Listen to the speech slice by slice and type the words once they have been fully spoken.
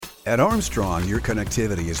At Armstrong, your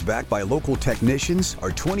connectivity is backed by local technicians,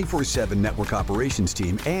 our 24/7 network operations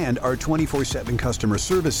team, and our 24/7 customer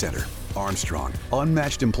service center. Armstrong,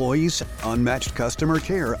 unmatched employees, unmatched customer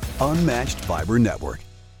care, unmatched fiber network.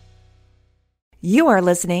 You are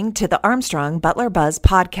listening to the Armstrong Butler Buzz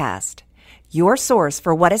podcast, your source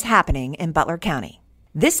for what is happening in Butler County.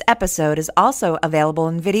 This episode is also available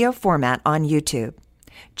in video format on YouTube.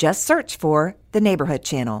 Just search for the Neighborhood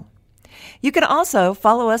Channel. You can also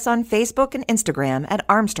follow us on Facebook and Instagram at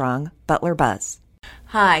Armstrong Butler Buzz.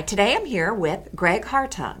 Hi, today I'm here with Greg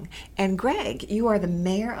Hartung. And Greg, you are the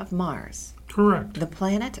mayor of Mars. Correct. The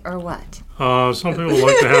planet or what? Some people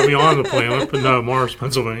like to have me on the planet, but no, Mars,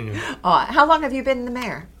 Pennsylvania. How long have you been the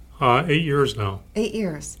mayor? 8 years now. 8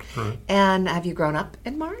 years. Right. And have you grown up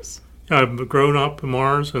in Mars? Yeah, I've grown up in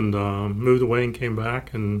Mars and moved away and came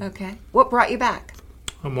back. And Okay. What brought you back?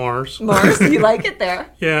 Mars. Mars, you like it there?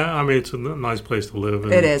 Yeah, I mean, it's a nice place to live.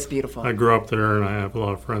 And it is beautiful. I grew up there and I have a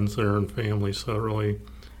lot of friends there and family, so it really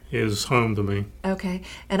is home to me. Okay.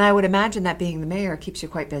 And I would imagine that being the mayor keeps you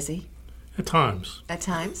quite busy. At times. At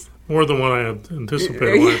times? More than what I had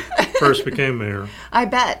anticipated when I first became mayor. I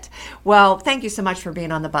bet. Well, thank you so much for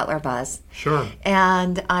being on the Butler Buzz. Sure.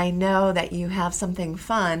 And I know that you have something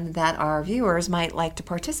fun that our viewers might like to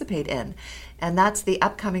participate in, and that's the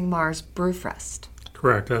upcoming Mars Brewfest.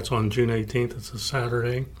 Correct. That's on June 18th. It's a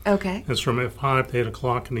Saturday. Okay. It's from 5 to 8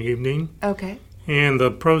 o'clock in the evening. Okay. And the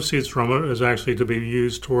proceeds from it is actually to be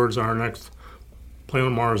used towards our next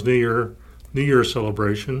Planet Mars New Year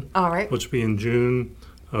celebration. All right. Which will be in June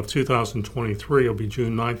of 2023. It'll be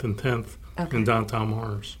June 9th and 10th in downtown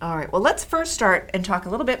Mars. All right. Well, let's first start and talk a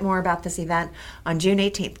little bit more about this event on June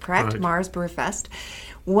 18th, correct? Right. Mars Brewfest.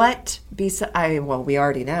 We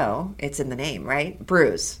already know it's in the name, right?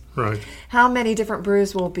 Brews. Right. How many different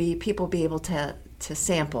brews will people be able to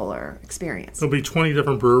sample or experience? There'll be 20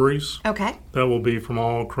 different breweries. Okay. That will be from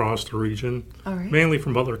all across the region. All right. Mainly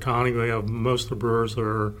from Butler County. We have most of the brewers that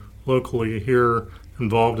are locally here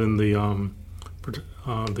involved in the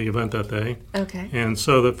event that day. Okay. And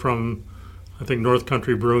so that from, I think, North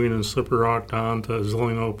Country Brewing and Slippery Rock down to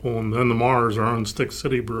Zillionople, and then the Mars, our own Stick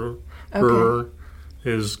City brewer,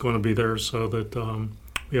 is going to be there, so that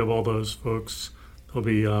we have all those folks. They'll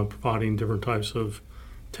be providing different types of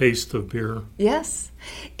taste of beer. Yes.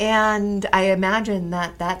 And I imagine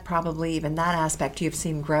that probably even that aspect you've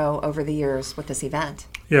seen grow over the years with this event.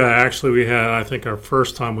 Yeah, actually we had, I think our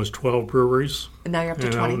first time was 12 breweries. And now you're up to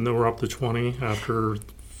 20? And then we're up to 20 after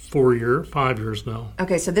 5 years now.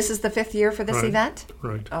 Okay, so this is the 5th year for this event?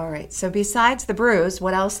 Right. All right. So besides the brews,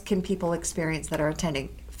 what else can people experience that are attending?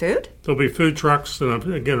 Food? There'll be food trucks,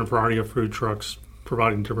 and again, a variety of food trucks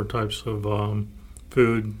providing different types of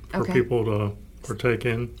food for people to partake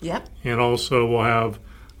in. Yep. And also we'll have,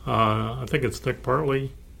 I think it's Nick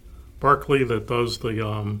Barkley that does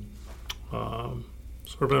the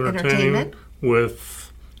sort of entertainment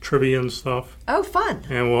with trivia and stuff. Oh, fun.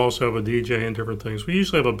 And we'll also have a DJ and different things. We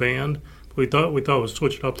usually have a band. We thought we'd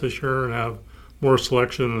switch it up this year and have more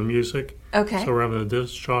selection in the music. Okay. So we're having a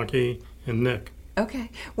disc jockey and Nick. Okay.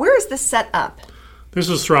 Where is this set up? This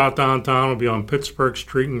is throughout downtown. It'll be on Pittsburgh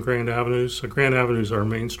Street and Grand Avenue. So Grand Avenue is our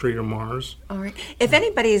main street of Mars. All right. If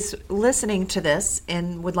anybody's listening to this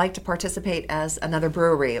and would like to participate as another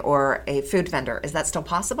brewery or a food vendor, is that still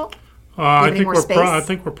possible? I think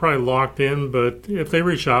we're probably locked in, but if they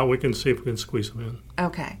reach out, we can see if we can squeeze them in.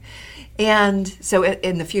 Okay. And so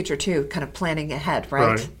in the future, too, kind of planning ahead,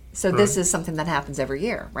 right? Right. So this is something that happens every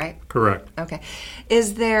year, right? Correct. Okay.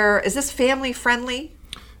 Is this family friendly?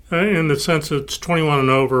 In the sense it's 21 and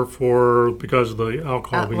over because of the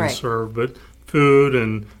alcohol being served, but food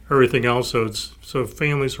and everything else, so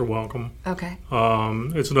families are welcome. Okay.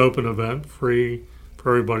 It's an open event, free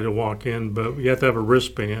for everybody to walk in, but you have to have a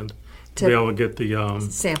wristband to be able to get the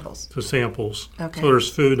samples. The samples. Okay. So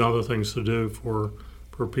there's food and other things to do for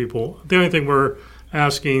people. The only thing we're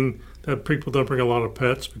asking that people don't bring a lot of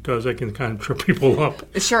pets because they can kind of trip people up.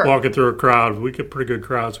 Sure. Walking through a crowd. We get pretty good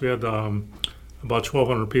crowds. We had about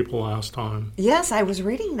 1,200 people last time. Yes, I was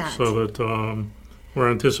reading that. So that we're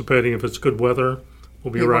anticipating if it's good weather,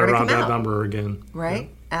 we'll be right around that number again. Right?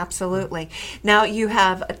 Yeah. Absolutely. Now you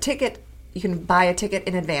have a ticket. You can buy a ticket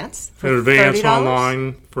in advance for $30?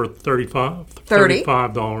 online for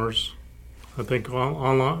 $35. I think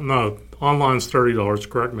online. No, online's $30.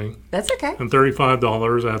 Correct me. That's okay. And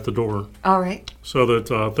 $35 at the door. All right. So that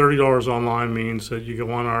 $30 online means that you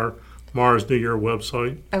go on our Mars New Year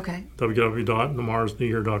website. Okay.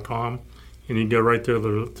 www.themarsnewyear.com, and you can go right there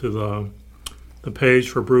to the page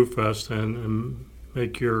for Brewfest and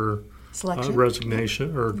make your selection designation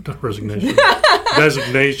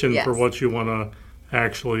yeah. for what you want to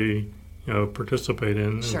actually participate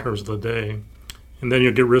in terms of the day. And then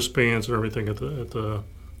you'll get wristbands and everything at the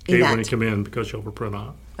gate when you come in because you'll print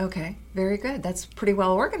out. Okay, very good. That's pretty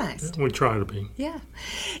well organized. We try to be. Yeah.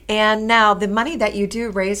 And now the money that you do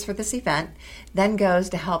raise for this event then goes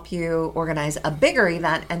to help you organize a bigger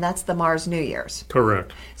event, and that's the Mars New Year's.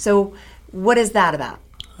 Correct. So what is that about?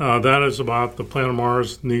 That is about the Planet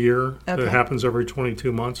Mars New Year. Okay. It happens every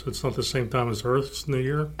 22 months. It's not the same time as Earth's New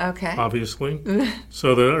Year, obviously.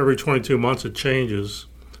 So that every 22 months it changes.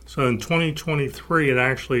 So in 2023, it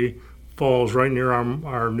actually falls right near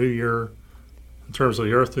our New Year in terms of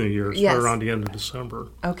the Earth New Year. It's right around the end of December.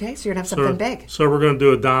 Okay, so you're going to have something big. So we're going to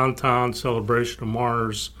do a downtown celebration of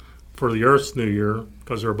Mars for the Earth's New Year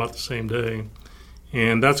because they're about the same day.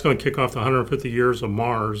 And that's going to kick off the 150 years of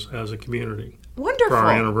Mars as a community. Wonderful. For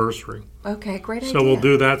our anniversary. Okay, great idea. So we'll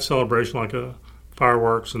do that celebration like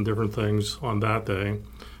fireworks and different things on that day.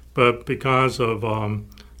 But because of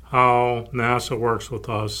how NASA works with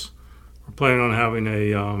us, we're planning on having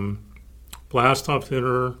a blast-off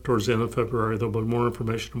dinner towards the end of February. There'll be more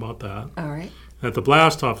information about that. All right. At the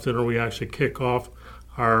blast-off dinner, we actually kick off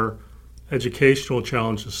our educational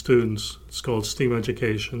challenge to students. It's called STEAM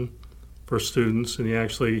Education for students, and you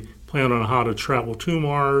actually plan on how to travel to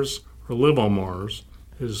Mars or live on Mars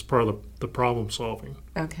is part of the problem solving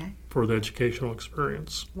for the educational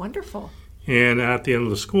experience. Wonderful. And at the end of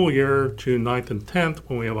the school year, June 9th and 10th,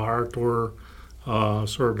 when we have our outdoor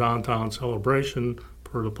sort of downtown celebration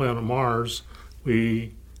for the Planet Mars,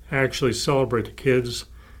 we actually celebrate the kids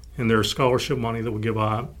and their scholarship money that we give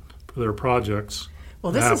out for their projects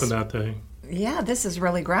that happen that day. Yeah, this is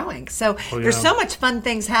really growing. So there's so much fun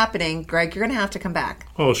things happening. Greg, you're going to have to come back.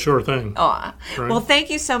 Oh, sure thing. Right. Well, thank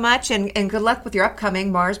you so much, and good luck with your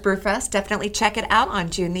upcoming Mars Brewfest. Definitely check it out on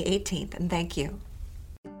June the 18th, and thank you.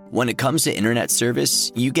 When it comes to internet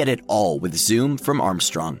service, you get it all with Zoom from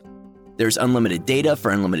Armstrong. There's unlimited data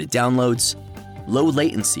for unlimited downloads, low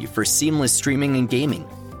latency for seamless streaming and gaming,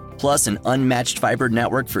 plus an unmatched fiber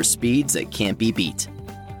network for speeds that can't be beat.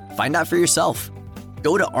 Find out for yourself.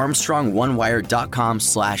 Go to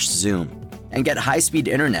ArmstrongOneWire.com/Zoom and get high-speed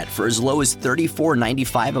internet for as low as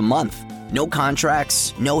 $34.95 a month. No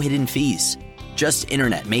contracts, no hidden fees. Just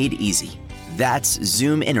internet made easy. That's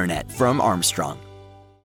Zoom Internet from Armstrong.